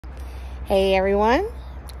Hey everyone,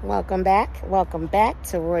 welcome back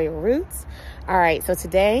to Royal Roots. All right, so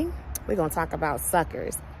today we're going to talk about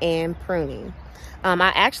suckers and pruning.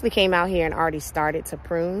 I actually came out here and already started to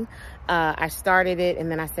prune. I started it and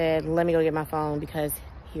then I said, let me go get my phone because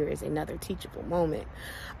here is another teachable moment.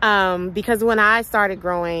 Because when I started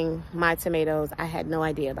growing my tomatoes, I had no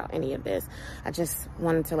idea about any of this. I just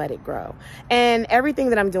wanted to let it grow. And everything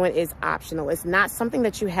that I'm doing is optional. It's not something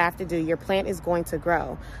that you have to do. Your plant is going to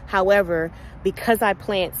grow. However, because I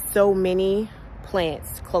plant so many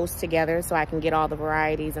plants close together so I can get all the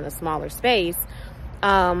varieties in a smaller space,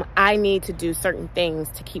 I need to do certain things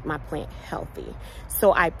to keep my plant healthy.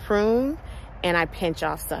 So I prune and I pinch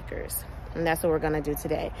off suckers. And that's what we're going to do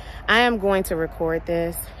today. I am going to record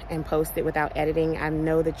this and post it without editing. I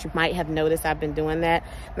know that you might have noticed I've been doing that.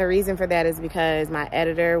 The reason for that is because my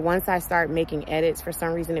editor, once I start making edits, for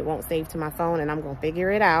some reason it won't save to my phone and I'm going to figure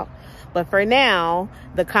it out. But for now,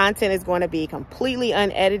 the content is going to be completely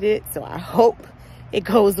unedited. So I hope it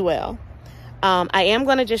goes well. I am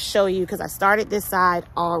going to just show you because I started this side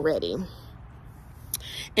already.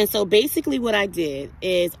 And so basically what I did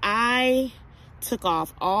is I took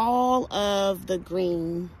off all of the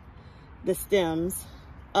green, the stems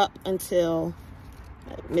up until,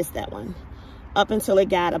 I missed that one, up until it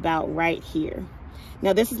got about right here.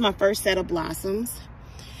 Now this is my first set of blossoms.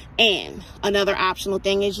 And another optional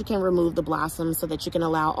thing is you can remove the blossoms so that you can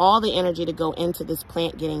allow all the energy to go into this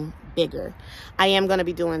plant getting bigger. I am going to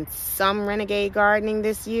be doing some renegade gardening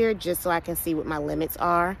this year just so I can see what my limits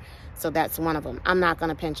are. So that's one of them. I'm not going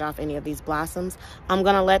to pinch off any of these blossoms. I'm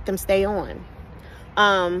going to let them stay on.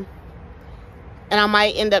 And I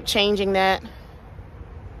might end up changing that.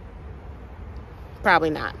 Probably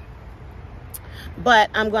not. But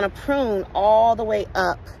I'm going to prune all the way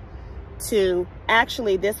up to,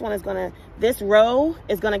 actually this row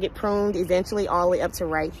is going to get pruned eventually all the way up to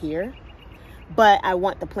right here. But I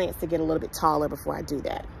want the plants to get a little bit taller before I do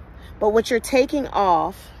that. But what you're taking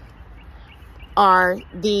off are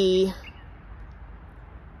the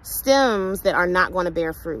stems that are not going to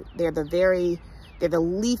bear fruit. They're the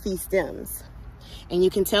leafy stems. And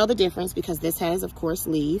you can tell the difference because this has, of course,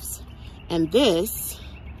 leaves. And this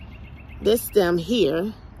stem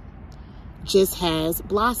here just has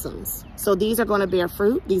blossoms. So these are going to bear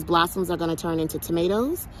fruit. These blossoms are going to turn into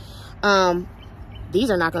tomatoes. These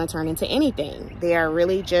are not going to turn into anything. They are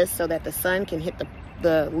really just so that the sun can hit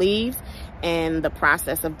the leaves and the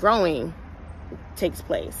process of growing takes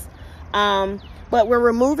place. But we're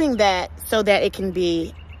removing that so that it can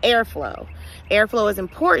be airflow. Airflow is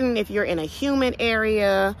important if you're in a humid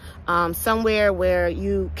area, somewhere where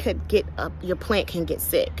you could your plant can get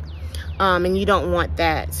sick, and you don't want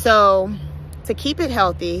that. So to keep it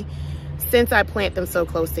healthy, since I plant them so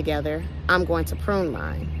close together, I'm going to prune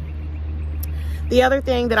mine. The other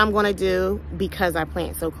thing that I'm going to do, because I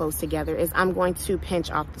plant so close together, is I'm going to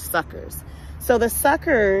pinch off the suckers. So the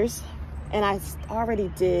suckers, and I already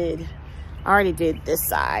did this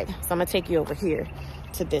side. So I'm going to take you over here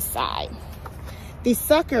to this side. These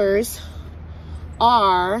suckers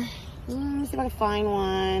are, let me see if I can find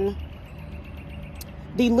one.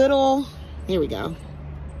 Here we go.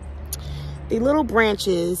 The little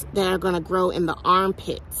branches that are going to grow in the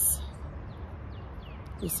armpits.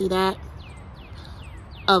 You see that?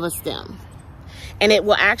 Of a stem. And it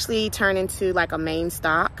will actually turn into like a main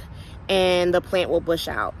stalk and the plant will bush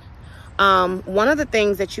out. One of the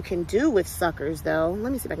things that you can do with suckers though,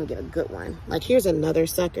 let me see if I can get a good one. Like here's another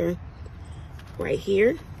sucker right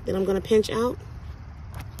here that I'm going to pinch out.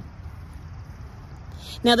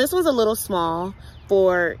 Now this one's a little small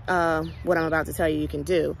for what I'm about to tell you can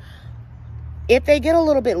do. If they get a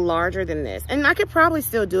little bit larger than this, and I could probably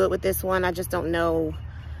still do it with this one, I just don't know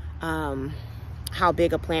how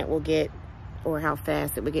big a plant will get or how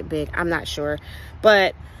fast it would get big. I'm not sure.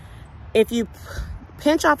 But if you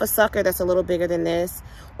pinch off a sucker that's a little bigger than this,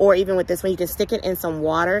 or even with this one, you can stick it in some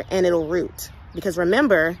water and it'll root. Because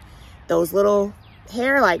remember, those little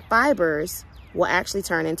hair-like fibers will actually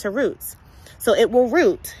turn into roots. So it will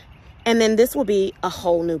root, and then this will be a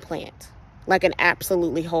whole new plant, like an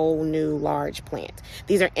absolutely whole new large plant.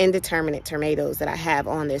 These are indeterminate tomatoes that I have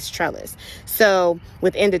on this trellis. So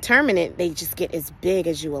with indeterminate, they just get as big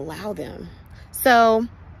as you allow them. So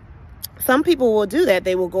some people will do that.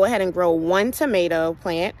 They will go ahead and grow one tomato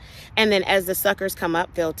plant, and then as the suckers come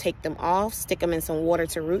up, they'll take them off, stick them in some water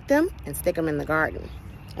to root them, and stick them in the garden.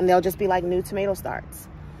 And they'll just be like new tomato starts.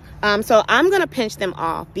 So I'm going to pinch them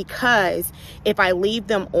off because if I leave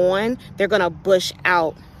them on, they're going to bush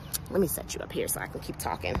out. Let me set you up here so I can keep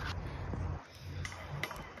talking.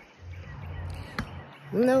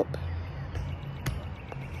 Nope.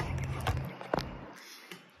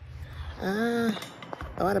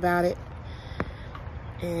 Thought about it.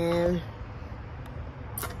 And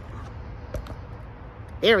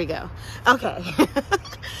there we go. Okay.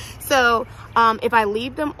 So if I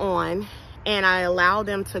leave them on and I allow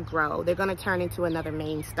them to grow, they're going to turn into another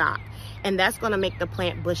main stock. And that's going to make the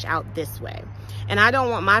plant bush out this way. And I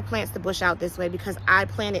don't want my plants to bush out this way because I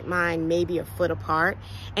planted mine maybe a foot apart.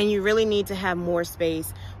 And you really need to have more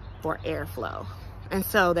space for airflow. And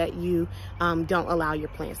so that you don't allow your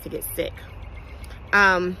plants to get sick.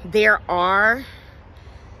 There are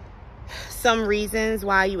some reasons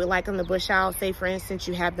why you would like them to bush out. Say for instance,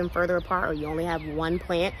 you have them further apart or you only have one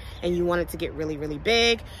plant and you want it to get really, really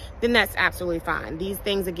big, then that's absolutely fine. These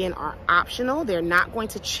things again are optional. They're not going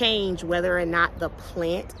to change whether or not the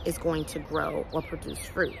plant is going to grow or produce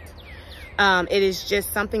fruit. It is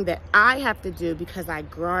just something that I have to do because I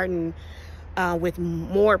garden with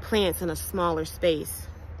more plants in a smaller space.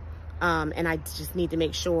 And I just need to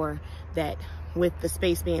make sure that with the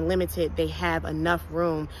space being limited, they have enough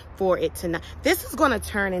room for it to not. This is going to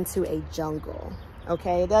turn into a jungle.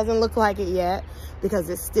 Okay, it doesn't look like it yet because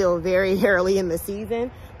it's still very early in the season.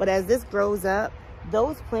 But as this grows up,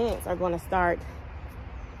 those plants are going to start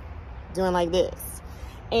doing like this.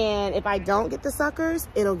 And if I don't get the suckers,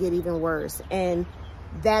 it'll get even worse. And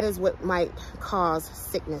that is what might cause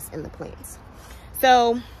sickness in the plants.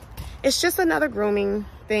 So it's just another grooming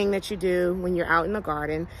thing that you do when you're out in the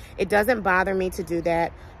garden. It doesn't bother me to do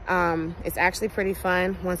that. It's actually pretty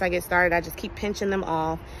fun. Once I get started, I just keep pinching them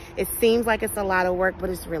off. It seems like it's a lot of work, but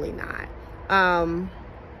it's really not.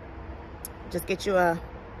 Just get you a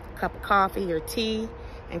cup of coffee or tea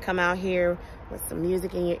and come out here with some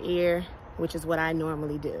music in your ear, which is what I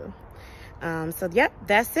normally do. So yep,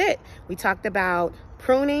 that's it. We talked about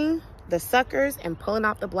pruning, the suckers, and pulling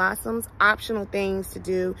off the blossoms. Optional things to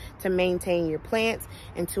do to maintain your plants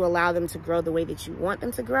and to allow them to grow the way that you want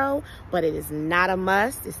them to grow, but it is not a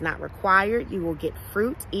must. It's not required. You will get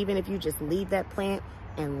fruit even if you just leave that plant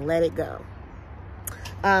and let it go.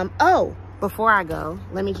 Oh, before I go,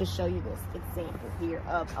 let me just show you this example here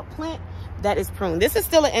of a plant that is pruned. This is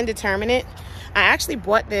still an indeterminate. I actually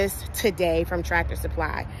bought this today from Tractor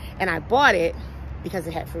Supply, and I bought it because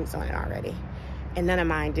it had fruits on it already. And none of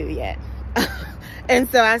mine do yet. And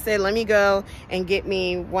so I said, let me go and get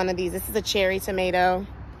me one of these. This is a cherry tomato,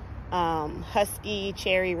 husky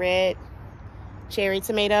cherry red cherry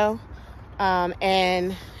tomato.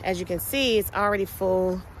 And as you can see, it's already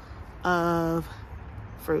full of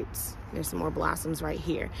fruits. There's some more blossoms right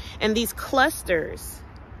here. And these clusters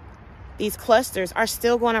are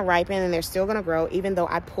still going to ripen and they're still going to grow, even though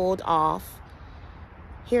I pulled off.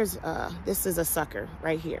 Here's, this is a sucker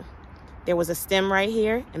right here. There was a stem right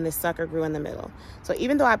here and this sucker grew in the middle. So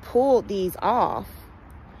even though I pulled these off,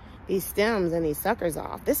 these stems and these suckers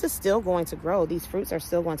off, this is still going to grow. These fruits are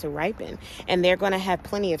still going to ripen and they're going to have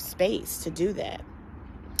plenty of space to do that.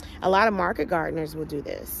 A lot of market gardeners will do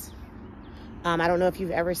this. I don't know if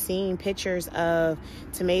you've ever seen pictures of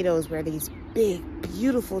tomatoes where these big,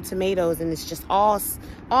 beautiful tomatoes and it's just all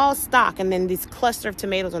stalk and then this cluster of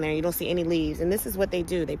tomatoes on there. You don't see any leaves. And this is what they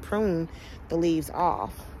do. They prune the leaves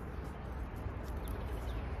off.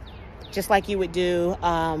 Just like you would do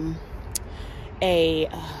a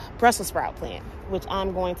Brussels sprout plant, which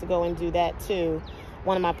I'm going to go and do that too.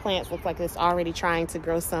 One of my plants looks like it's already trying to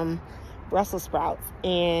grow some Brussels sprouts,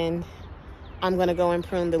 and I'm going to go and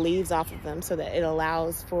prune the leaves off of them so that it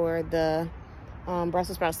allows for the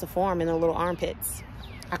Brussels sprouts to form in the little armpits.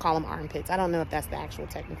 I call them armpits. I don't know if that's the actual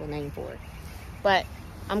technical name for it, but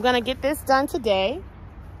I'm going to get this done today.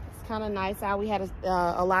 Kind of nice out. We had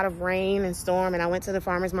a lot of rain and storm, and I went to the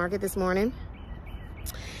farmer's market this morning,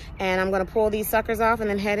 and I'm going to pull these suckers off and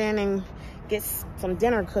then head in and get some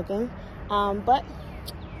dinner cooking. But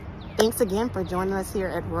thanks again for joining us here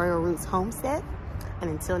at Royal Roots Homestead, and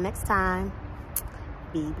until next time,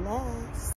 be blessed.